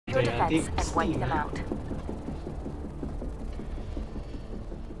your defense and wipe them out.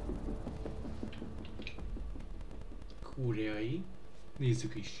 Koreai.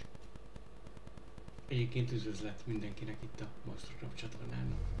 Nézzük is. Egyébként üdvözlet mindenkinek itt a Monster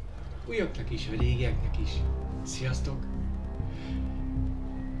csatornán. Újaknak is, a régieknek is. Sziasztok!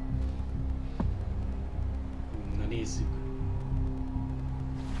 Na nézzük.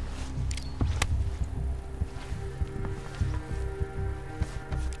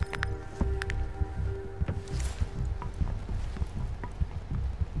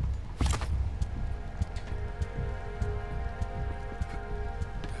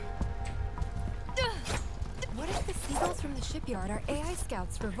 From the shipyard are AI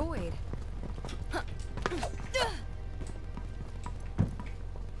scouts for Void.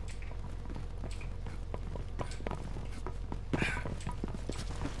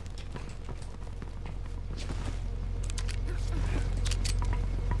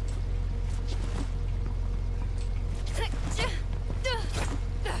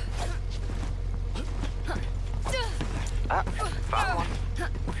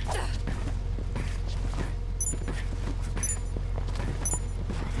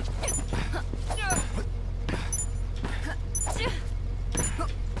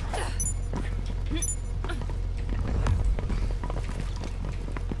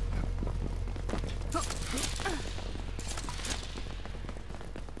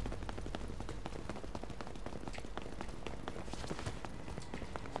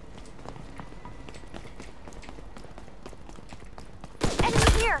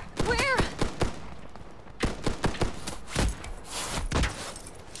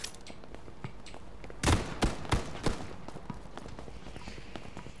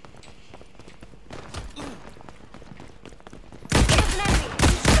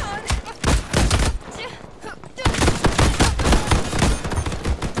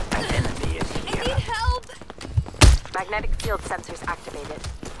 Magnetic field sensors activated.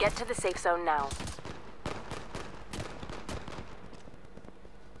 Get to the safe zone now.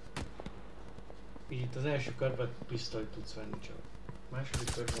 Itt az első körben pisztolyt tudsz venni csak. A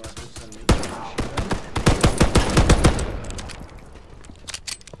második körben már tudsz venni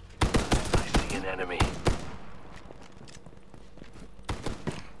I see an enemy.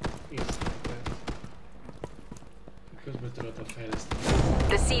 Közben tudod a fejleszteni.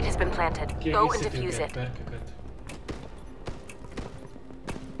 The seed has been planted. Go and defuse it. Perkeket.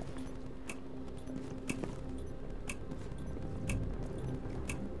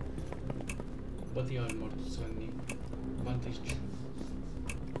 Body armor tudsz venni. Bandage.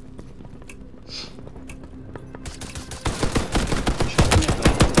 És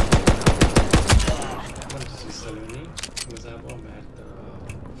nem tudsz visszalőni igazából, mert a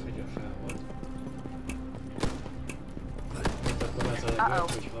fegyver fel volt. Uh-oh.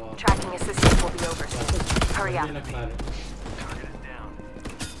 Tracking assistance will be over. Hurry up.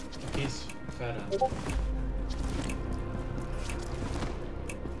 Kész, felrállt.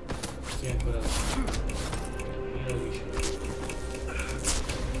 Ilyenkor az híró is.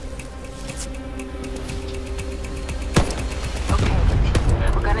 Okay,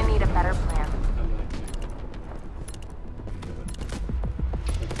 we're gonna need a better plan.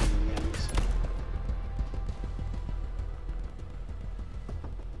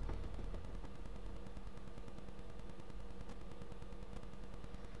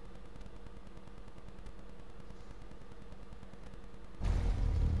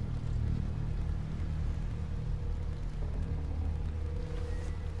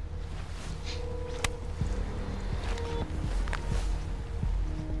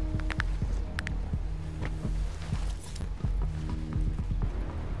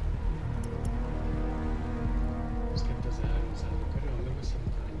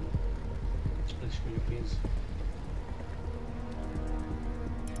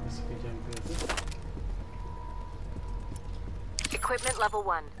 Equipment level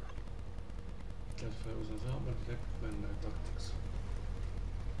 1.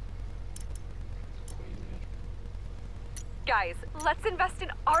 Guys, let's invest in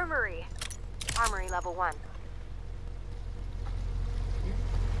armory. Armory level 1.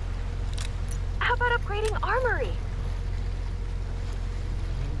 How about upgrading armory?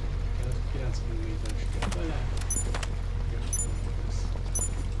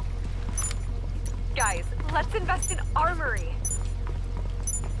 Guys, let's invest in armory.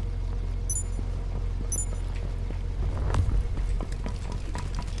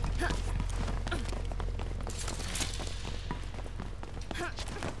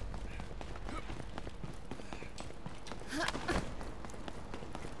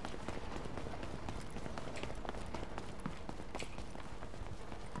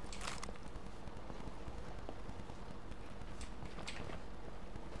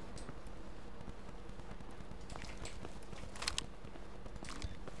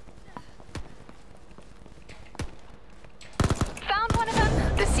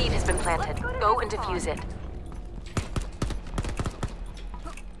 Go and defuse it.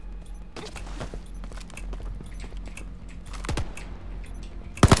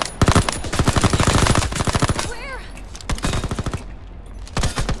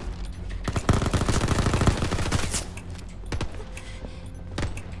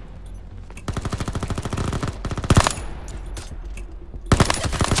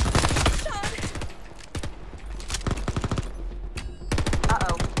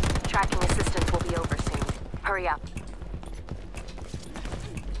 Uh-oh. Tracking assistance will be over soon. Hurry up.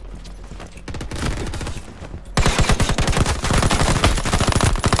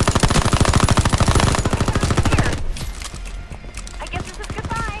 I guess this is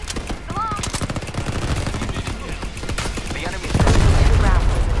goodbye. So long. The enemy's 2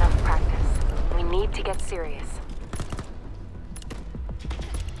 rounds is enough practice. We need to get serious.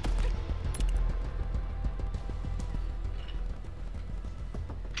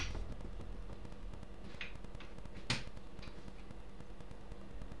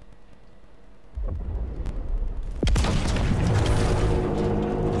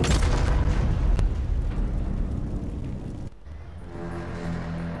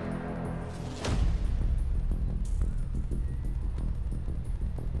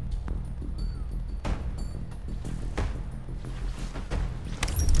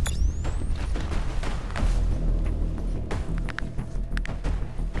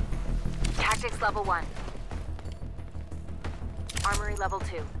 Tactics level 1. Armory level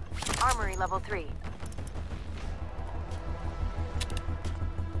 2. Armory level 3.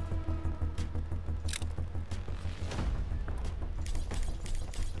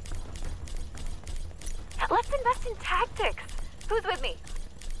 Let's invest in tactics. Who's with me?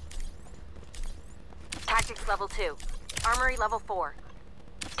 Tactics level 2. Armory level 4.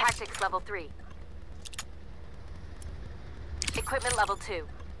 Tactics level 3. Equipment level 2.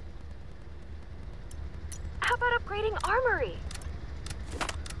 How about upgrading armory?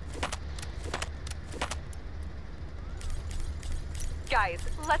 Guys,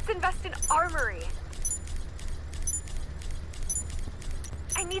 let's invest in armory.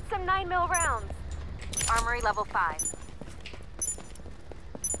 I need some 9mm rounds. Armory level 5.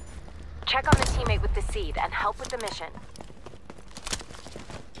 Check on the teammate with the seed and help with the mission.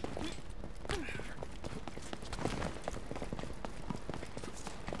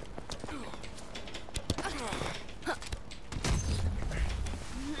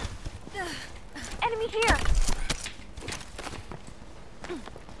 Enemy here.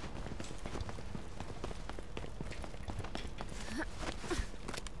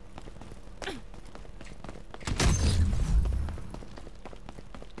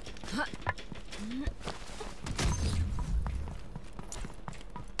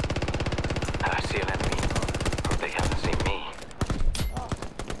 I see an enemy. Hope they haven't seen me.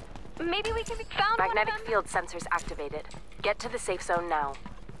 Maybe we can be found. Magnetic one of them. field sensors activated. Get to the safe zone now.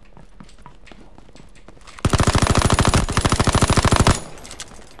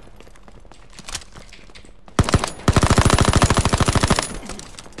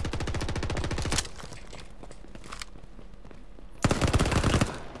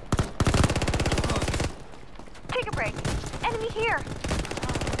 Take a break. Enemy here.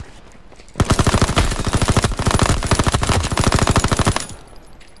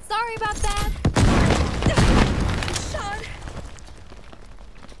 Sorry about that. Shot.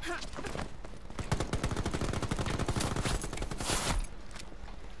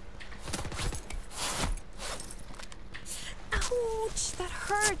 Ouch, that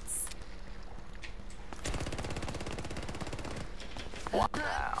hurts. Wow.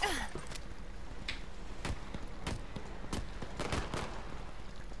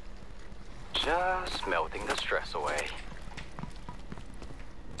 Just melting the stress away.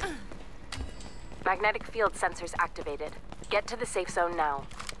 Magnetic field sensors activated. Get to the safe zone now.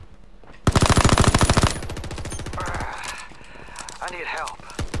 I need help.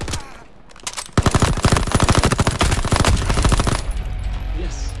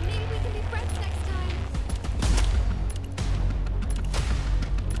 Yes. Maybe we can be friends next time.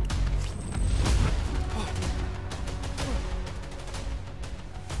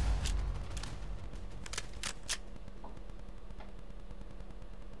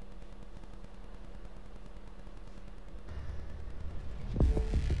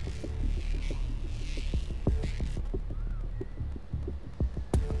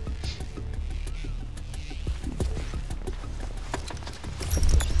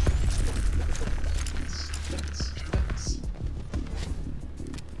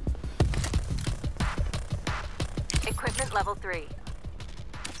 Equipment level 3.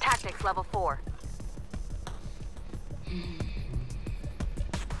 Tactics level 4.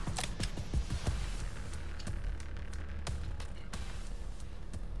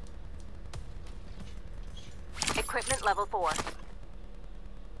 Equipment level 4.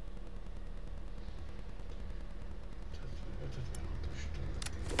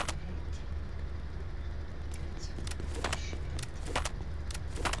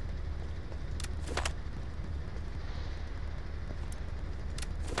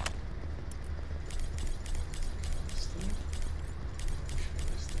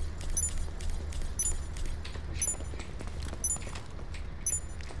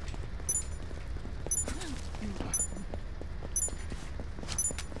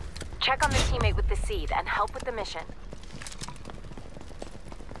 Check on the teammate with the seed and help with the mission.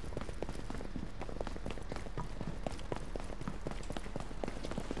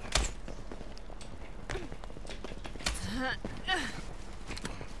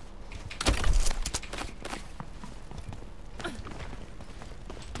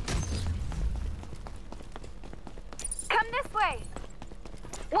 Come this way.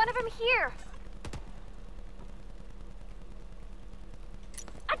 One of them here.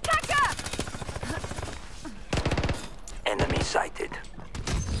 Attacker! Enemy sighted.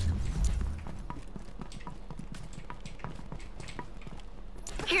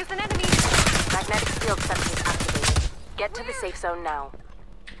 Here's an enemy. Magnetic field sensors activated. Get to the safe zone now.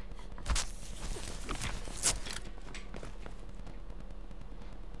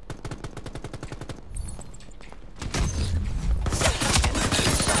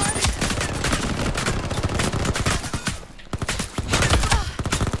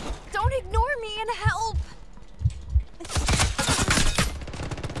 Don't ignore me and help!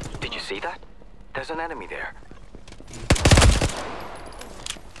 Did you see that? There's an enemy there.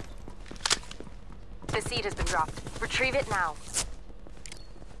 The seed has been dropped. Retrieve it now.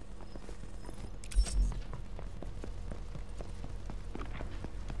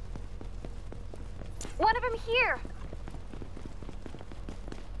 One of them here.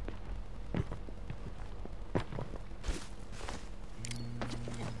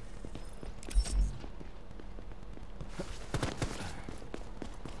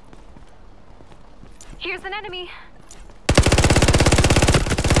 Here's an enemy.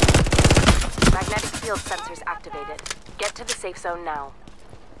 Magnetic field sensors activated. Get to the safe zone now.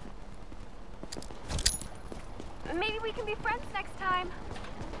 Maybe we can be friends next time.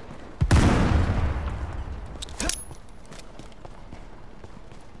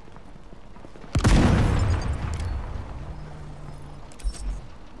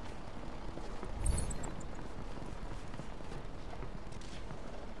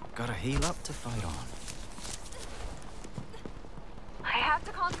 Gotta heal up to fight on. I have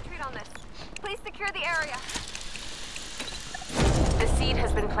to concentrate on this. Please secure the area. The seed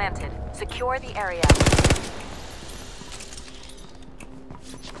has been planted. Secure the area.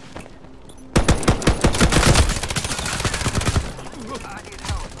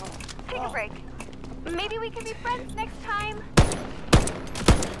 Take a break. Maybe we can be friends next time.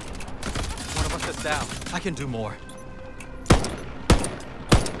 One of us is down. I can do more.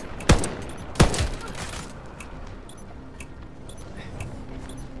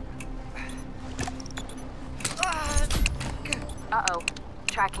 Uh-oh.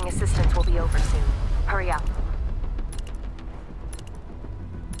 Tracking assistance will be over soon. Hurry up.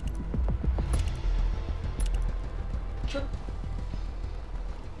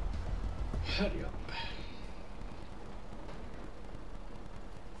 Hurry up.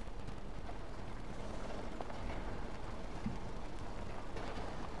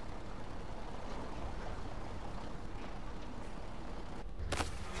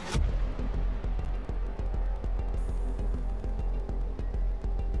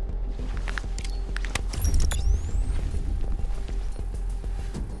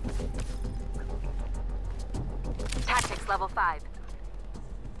 Tactics level 5.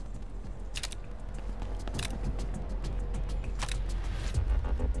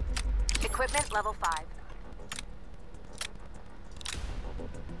 Equipment level 5.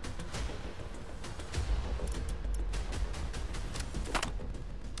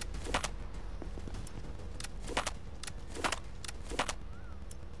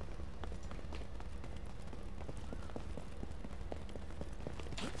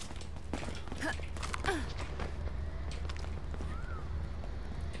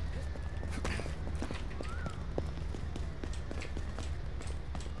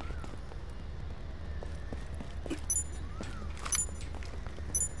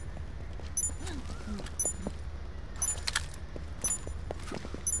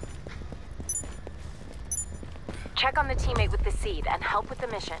 Check on the teammate with the seed and help with the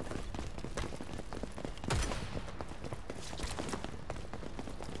mission.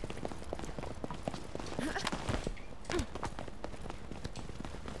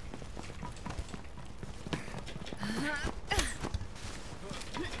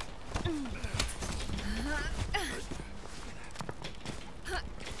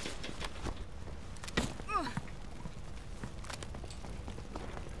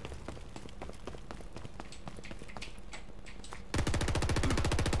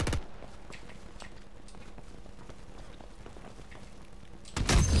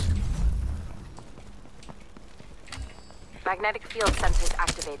 Magnetic field sensors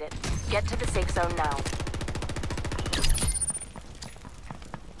activated. Get to the safe zone now.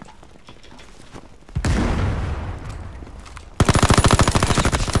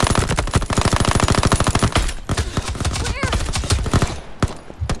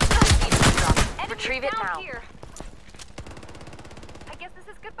 Retrieve it now. Here. I guess this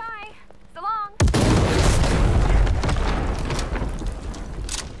is goodbye. So long.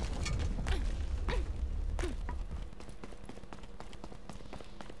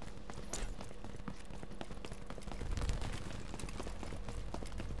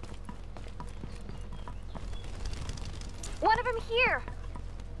 One of them here.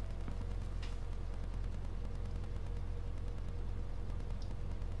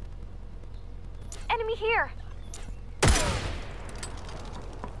 Enemy here.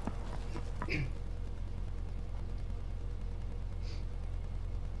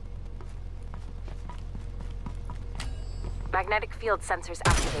 Magnetic field sensors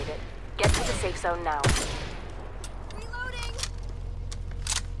activated. Get to the safe zone now. Reloading.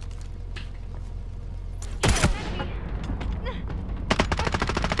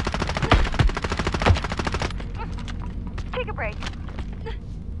 Take a break.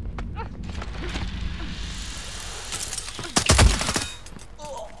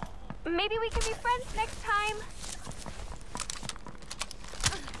 Maybe we can be friends next time.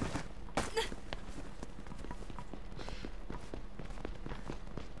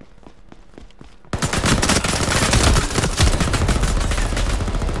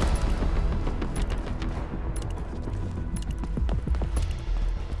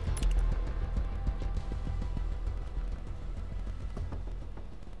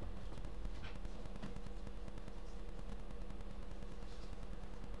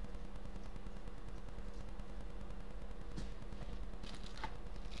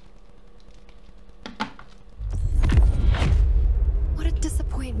 What a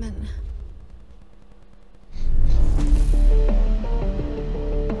disappointment.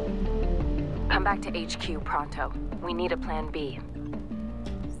 Come back to HQ pronto. We need a plan B.